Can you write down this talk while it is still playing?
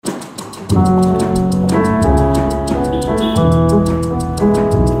Hello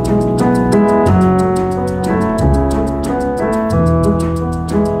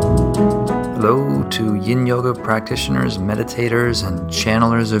to Yin Yoga practitioners, meditators, and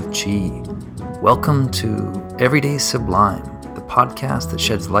channelers of Qi. Welcome to Everyday Sublime, the podcast that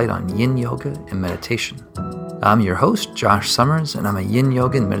sheds light on Yin Yoga and meditation. I'm your host, Josh Summers, and I'm a Yin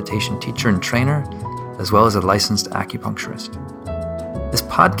Yoga and meditation teacher and trainer, as well as a licensed acupuncturist. This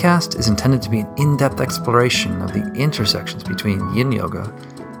podcast is intended to be an in-depth exploration of the intersections between Yin Yoga,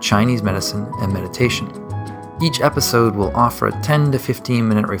 Chinese medicine, and meditation. Each episode will offer a 10 to 15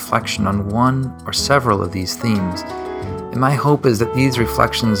 minute reflection on one or several of these themes, and my hope is that these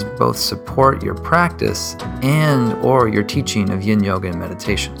reflections both support your practice and or your teaching of Yin Yoga and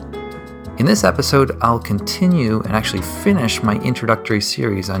meditation. In this episode, I'll continue and actually finish my introductory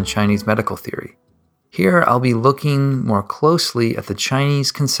series on Chinese medical theory. Here, I'll be looking more closely at the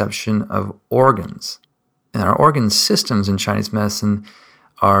Chinese conception of organs. And our organ systems in Chinese medicine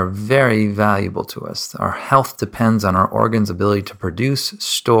are very valuable to us. Our health depends on our organs' ability to produce,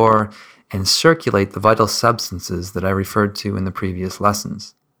 store, and circulate the vital substances that I referred to in the previous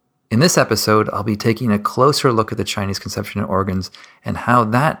lessons. In this episode, I'll be taking a closer look at the Chinese conception of organs and how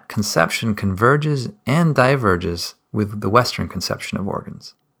that conception converges and diverges with the Western conception of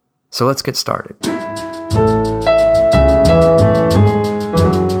organs. So let's get started.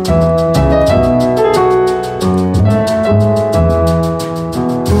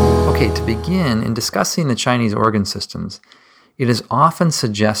 Okay, to begin, in discussing the Chinese organ systems, it is often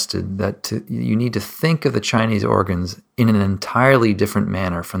suggested that you need to think of the Chinese organs in an entirely different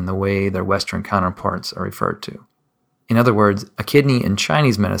manner from the way their Western counterparts are referred to. In other words, a kidney in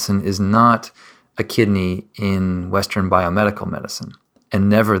Chinese medicine is not a kidney in Western biomedical medicine, and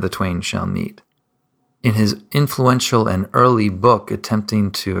never the twain shall meet. In his influential and early book attempting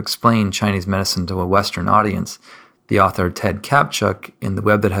to explain Chinese medicine to a Western audience, the author Ted Kapchuk in The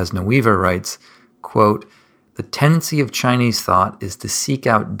Web That Has No Weaver writes, quote, "The tendency of Chinese thought is to seek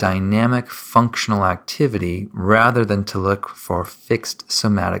out dynamic functional activity rather than to look for fixed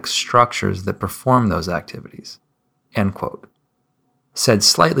somatic structures that perform those activities." End quote. Said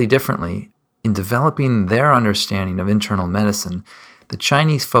slightly differently, in developing their understanding of internal medicine, the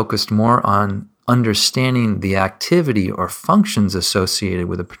Chinese focused more on understanding the activity or functions associated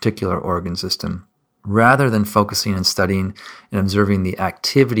with a particular organ system, rather than focusing on studying and observing the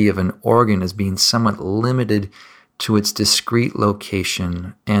activity of an organ as being somewhat limited to its discrete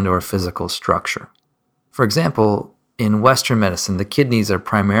location and or physical structure. For example, in Western medicine, the kidneys are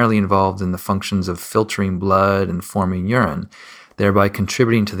primarily involved in the functions of filtering blood and forming urine, thereby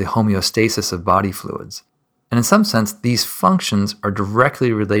contributing to the homeostasis of body fluids. And in some sense, these functions are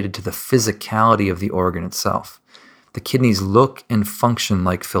directly related to the physicality of the organ itself. The kidneys look and function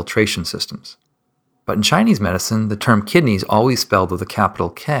like filtration systems. But in Chinese medicine, the term kidneys, always spelled with a capital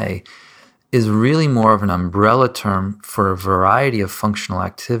K, is really more of an umbrella term for a variety of functional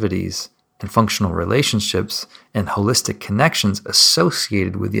activities and functional relationships and holistic connections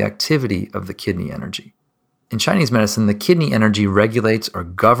associated with the activity of the kidney energy. In Chinese medicine, the kidney energy regulates or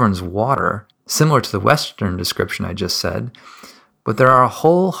governs water, similar to the Western description I just said, but there are a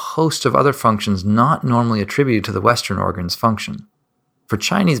whole host of other functions not normally attributed to the Western organ's function. For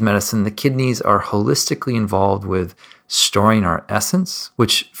Chinese medicine, the kidneys are holistically involved with storing our essence,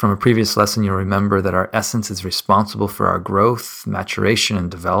 which from a previous lesson you'll remember that our essence is responsible for our growth, maturation,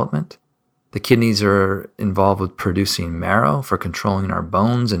 and development. The kidneys are involved with producing marrow for controlling our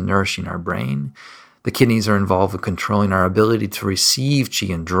bones and nourishing our brain. The kidneys are involved with controlling our ability to receive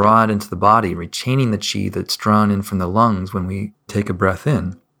qi and draw it into the body, retaining the qi that's drawn in from the lungs when we take a breath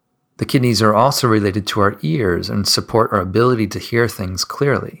in. The kidneys are also related to our ears and support our ability to hear things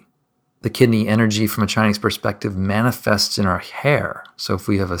clearly. The kidney energy from a Chinese perspective manifests in our hair. So if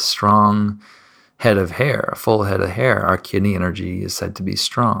we have a strong head of hair, a full head of hair, our kidney energy is said to be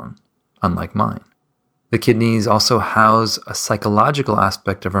strong, unlike mine. The kidneys also house a psychological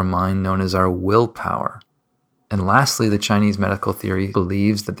aspect of our mind known as our willpower. And lastly, the Chinese medical theory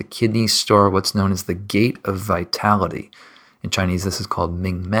believes that the kidneys store what's known as the gate of vitality. In Chinese, this is called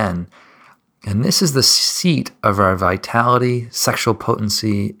Mingmen. And this is the seat of our vitality, sexual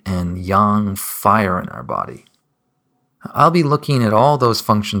potency, and yang fire in our body. I'll be looking at all those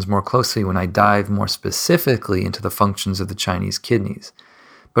functions more closely when I dive more specifically into the functions of the Chinese kidneys.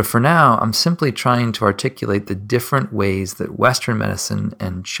 But for now, I'm simply trying to articulate the different ways that Western medicine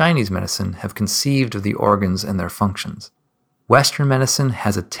and Chinese medicine have conceived of the organs and their functions. Western medicine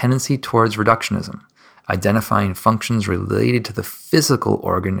has a tendency towards reductionism, identifying functions related to the physical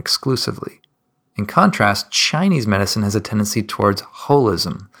organ exclusively. In contrast, Chinese medicine has a tendency towards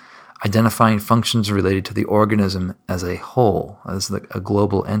holism, identifying functions related to the organism as a whole, as a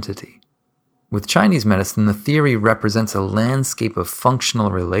global entity. With Chinese medicine, the theory represents a landscape of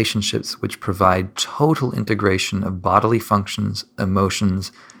functional relationships which provide total integration of bodily functions,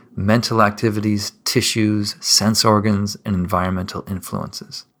 emotions, mental activities, tissues, sense organs, and environmental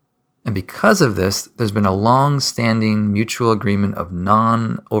influences. And because of this, there's been a long-standing mutual agreement of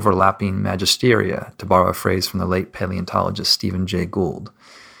non-overlapping magisteria, to borrow a phrase from the late paleontologist Stephen Jay Gould.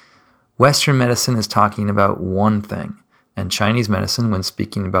 Western medicine is talking about one thing, and Chinese medicine, when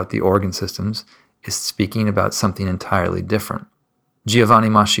speaking about the organ systems, is speaking about something entirely different. Giovanni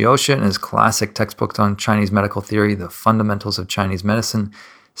Mascioscia, in his classic textbook on Chinese medical theory, The Fundamentals of Chinese Medicine,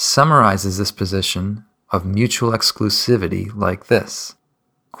 summarizes this position of mutual exclusivity like this.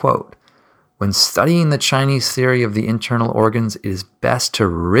 Quote, "When studying the Chinese theory of the internal organs, it is best to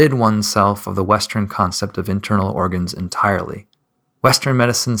rid oneself of the Western concept of internal organs entirely. Western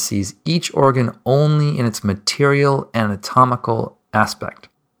medicine sees each organ only in its material anatomical aspect,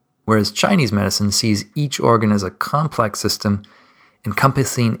 whereas Chinese medicine sees each organ as a complex system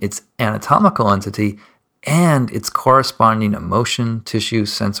encompassing its anatomical entity and its corresponding emotion, tissue,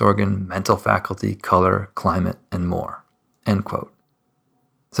 sense organ, mental faculty, color, climate, and more." End quote.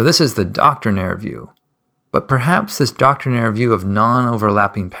 So this is the doctrinaire view. But perhaps this doctrinaire view of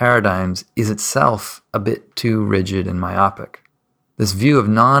non-overlapping paradigms is itself a bit too rigid and myopic. This view of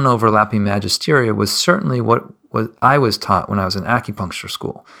non-overlapping magisteria was certainly what I was taught when I was in acupuncture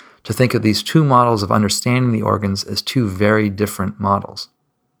school, to think of these two models of understanding the organs as two very different models.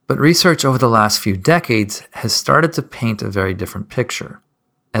 But research over the last few decades has started to paint a very different picture.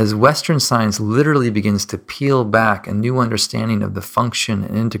 As Western science literally begins to peel back a new understanding of the function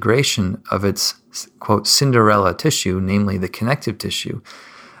and integration of its, quote, Cinderella tissue, namely the connective tissue,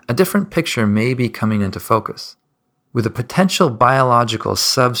 a different picture may be coming into focus. With a potential biological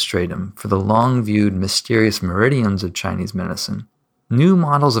substratum for the long-viewed mysterious meridians of Chinese medicine, new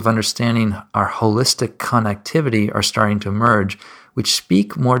models of understanding our holistic connectivity are starting to emerge, which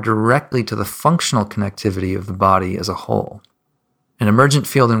speak more directly to the functional connectivity of the body as a whole. An emergent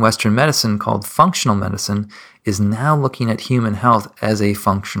field in Western medicine called functional medicine is now looking at human health as a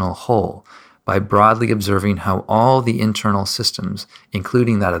functional whole by broadly observing how all the internal systems,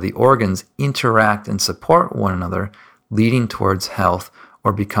 including that of the organs, interact and support one another, leading towards health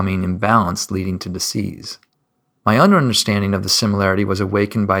or becoming imbalanced, leading to disease. My own understanding of the similarity was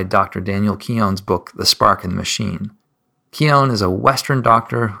awakened by Dr. Daniel Keown's book, The Spark in the Machine. Keown is a Western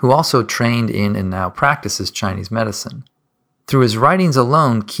doctor who also trained in and now practices Chinese medicine. Through his writings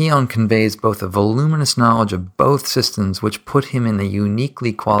alone, Keown conveys both a voluminous knowledge of both systems, which put him in a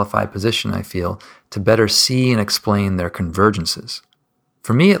uniquely qualified position, I feel, to better see and explain their convergences.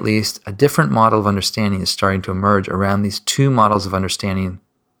 For me, at least, a different model of understanding is starting to emerge around these two models of understanding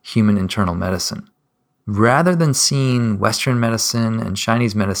human internal medicine. Rather than seeing Western medicine and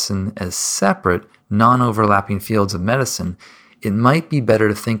Chinese medicine as separate, non-overlapping fields of medicine, it might be better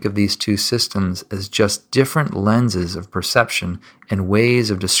to think of these two systems as just different lenses of perception and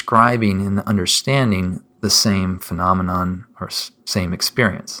ways of describing and understanding the same phenomenon or same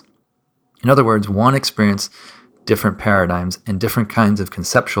experience. In other words, one experience, different paradigms, and different kinds of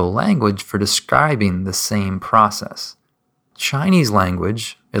conceptual language for describing the same process. Chinese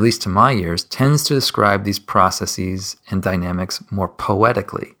language, at least to my ears, tends to describe these processes and dynamics more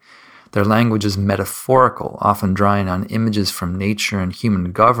poetically. Their language is metaphorical, often drawing on images from nature and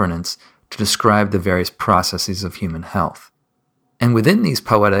human governance to describe the various processes of human health. And within these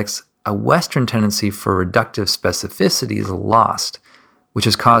poetics, a Western tendency for reductive specificity is lost, which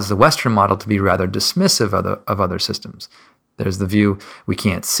has caused the Western model to be rather dismissive of other systems. There's the view, we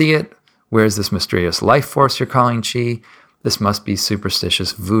can't see it. Where's this mysterious life force you're calling qi? This must be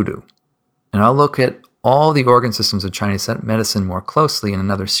superstitious voodoo. And I'll look at all the organ systems of Chinese medicine more closely in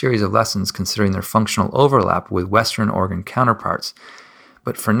another series of lessons considering their functional overlap with Western organ counterparts.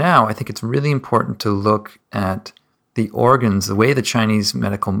 But for now, I think it's really important to look at the organs, the way the Chinese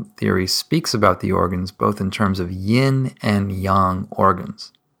medical theory speaks about the organs, both in terms of yin and yang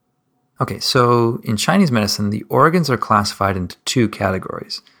organs. Okay, so in Chinese medicine, the organs are classified into two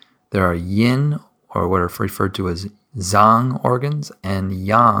categories. There are yin, or what are referred to as zang organs, and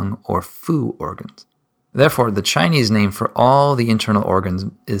yang, or fu organs. Therefore, the Chinese name for all the internal organs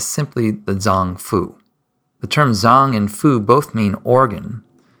is simply the zang fu. The terms zang and fu both mean organ,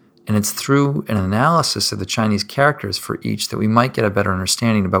 and it's through an analysis of the Chinese characters for each that we might get a better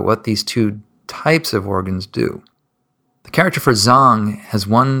understanding about what these two types of organs do. The character for zang has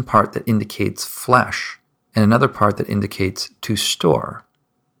one part that indicates flesh, and another part that indicates to store.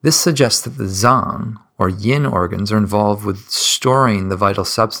 This suggests that the zang, or yin organs are involved with storing the vital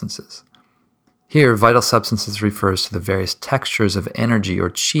substances. Here, vital substances refers to the various textures of energy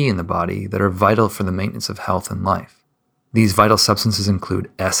or qi in the body that are vital for the maintenance of health and life. These vital substances include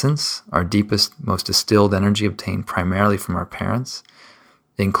essence, our deepest, most distilled energy obtained primarily from our parents.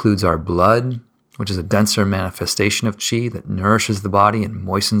 It includes our blood, which is a denser manifestation of qi that nourishes the body and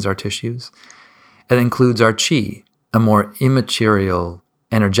moistens our tissues. It includes our qi, a more immaterial,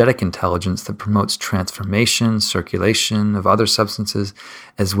 energetic intelligence that promotes transformation, circulation of other substances,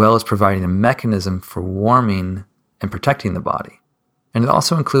 as well as providing a mechanism for warming and protecting the body. And it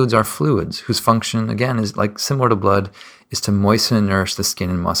also includes our fluids, whose function, again, is like similar to blood, is to moisten and nourish the skin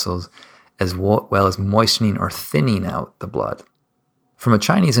and muscles, as well as moistening or thinning out the blood. From a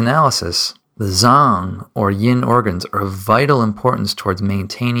Chinese analysis, the zang, or yin organs, are of vital importance towards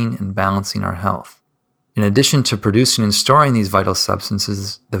maintaining and balancing our health. In addition to producing and storing these vital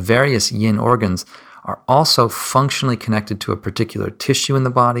substances, the various yin organs are also functionally connected to a particular tissue in the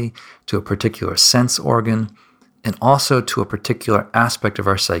body, to a particular sense organ, and also to a particular aspect of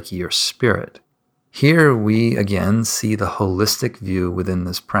our psyche or spirit. Here we again see the holistic view within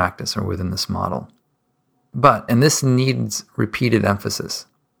this practice or within this model. But, and this needs repeated emphasis,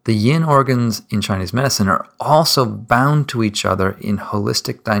 the yin organs in Chinese medicine are also bound to each other in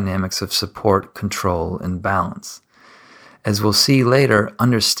holistic dynamics of support, control, and balance. As we'll see later,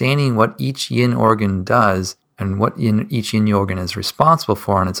 understanding what each yin organ does and what each yin organ is responsible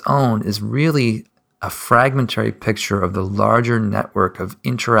for on its own is really a fragmentary picture of the larger network of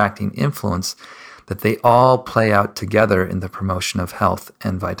interacting influence that they all play out together in the promotion of health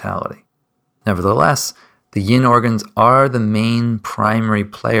and vitality. Nevertheless, the yin organs are the main primary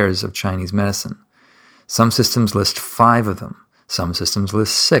players of Chinese medicine. Some systems list 5 of them. Some systems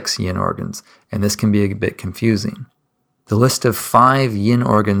list 6 yin organs, and this can be a bit confusing. The list of 5 yin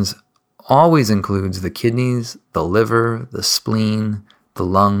organs always includes the kidneys, the liver, the spleen, the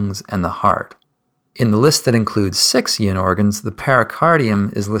lungs, and the heart. In the list that includes 6 yin organs, the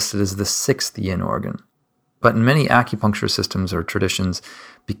pericardium is listed as the 6th yin organ. But in many acupuncture systems or traditions,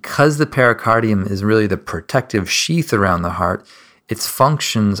 because the pericardium is really the protective sheath around the heart, its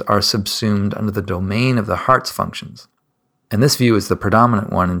functions are subsumed under the domain of the heart's functions. And this view is the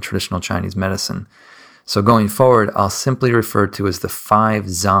predominant one in traditional Chinese medicine. So going forward, I'll simply refer to as the 5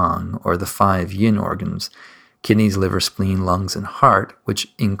 zang, or the 5 yin organs, kidneys, liver, spleen, lungs, and heart,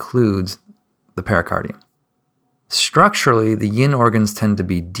 which includes the pericardium. Structurally, the yin organs tend to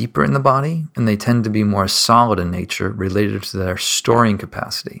be deeper in the body, and they tend to be more solid in nature related to their storing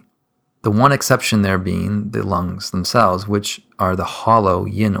capacity. The one exception there being the lungs themselves, which are the hollow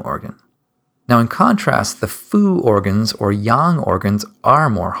yin organ. Now, in contrast, the fu organs or yang organs are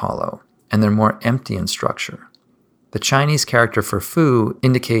more hollow, and they're more empty in structure. The Chinese character for fu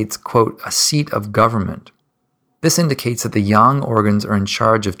indicates, quote, a seat of government. This indicates that the yang organs are in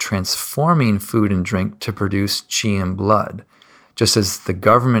charge of transforming food and drink to produce qi and blood, just as the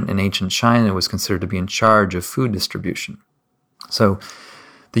government in ancient China was considered to be in charge of food distribution. So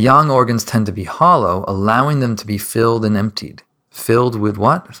the yang organs tend to be hollow, allowing them to be filled and emptied. Filled with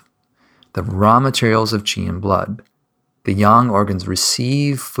what? The raw materials of qi and blood. The yang organs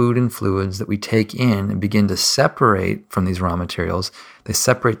receive food and fluids that we take in and begin to separate from these raw materials. They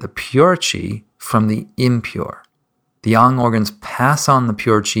separate the pure qi from the impure. The yang organs pass on the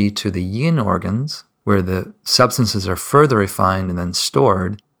pure qi to the yin organs, where the substances are further refined and then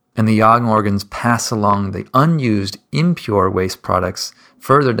stored, and the yang organs pass along the unused, impure waste products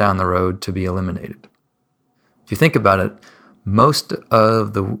further down the road to be eliminated. If you think about it, most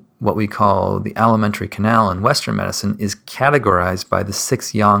of what we call the alimentary canal in Western medicine is categorized by the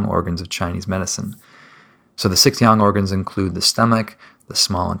 6 yang organs of Chinese medicine. So the 6 yang organs include the stomach, the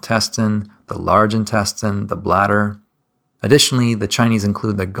small intestine, the large intestine, the bladder. Additionally, the Chinese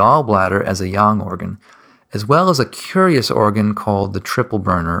include the gallbladder as a yang organ, as well as a curious organ called the triple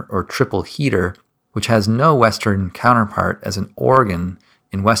burner or triple heater, which has no Western counterpart as an organ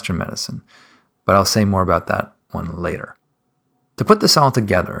in Western medicine. But I'll say more about that one later. To put this all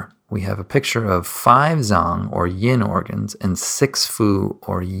together, we have a picture of 5 zang or yin organs and 6 fu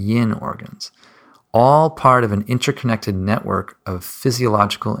or yin organs, all part of an interconnected network of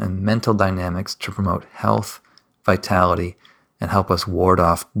physiological and mental dynamics to promote health, vitality, and help us ward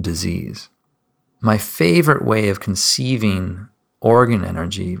off disease. My favorite way of conceiving organ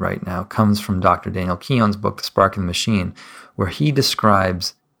energy right now comes from Dr. Daniel Keown's book, The Spark in the Machine, where he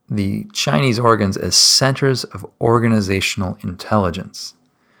describes the Chinese organs as centers of organizational intelligence.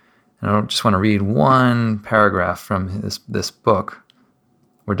 And I just want to read one paragraph from this book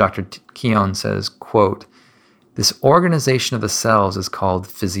where Dr. Keown says, quote, "This organization of the cells is called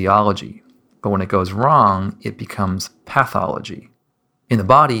physiology. But when it goes wrong, it becomes pathology. In the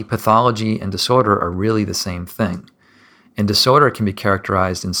body, pathology and disorder are really the same thing. And disorder can be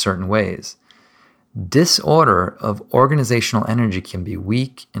characterized in certain ways. Disorder of organizational energy can be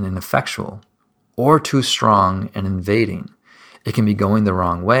weak and ineffectual, or too strong and invading. It can be going the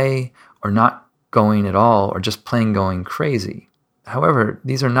wrong way, or not going at all, or just plain going crazy. However,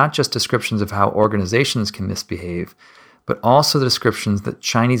 these are not just descriptions of how organizations can misbehave, but also the descriptions that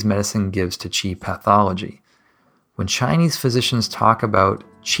Chinese medicine gives to qi pathology. When Chinese physicians talk about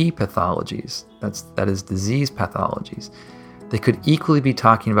qi pathologies, that is disease pathologies, they could equally be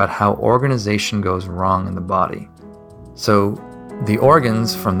talking about how organization goes wrong in the body. So the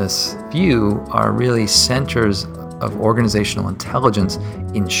organs from this view are really centers of organizational intelligence,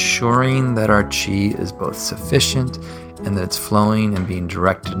 ensuring that our qi is both sufficient and that it's flowing and being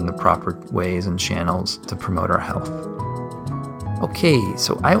directed in the proper ways and channels to promote our health. Okay,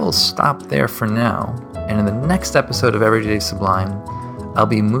 so I will stop there for now, and in the next episode of Everyday Sublime, I'll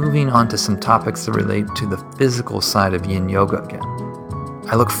be moving on to some topics that relate to the physical side of yin yoga again.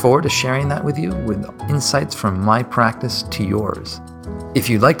 I look forward to sharing that with you, with insights from my practice to yours. If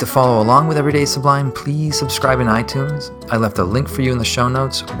you'd like to follow along with Everyday Sublime, please subscribe in iTunes. I left a link for you in the show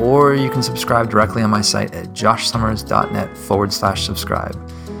notes, or you can subscribe directly on my site at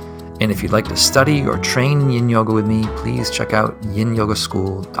joshsummers.net/subscribe. And if you'd like to study or train in yin yoga with me, please check out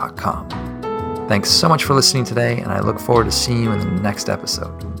yinyogaschool.com. Thanks so much for listening today, and I look forward to seeing you in the next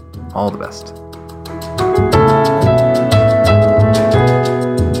episode. All the best.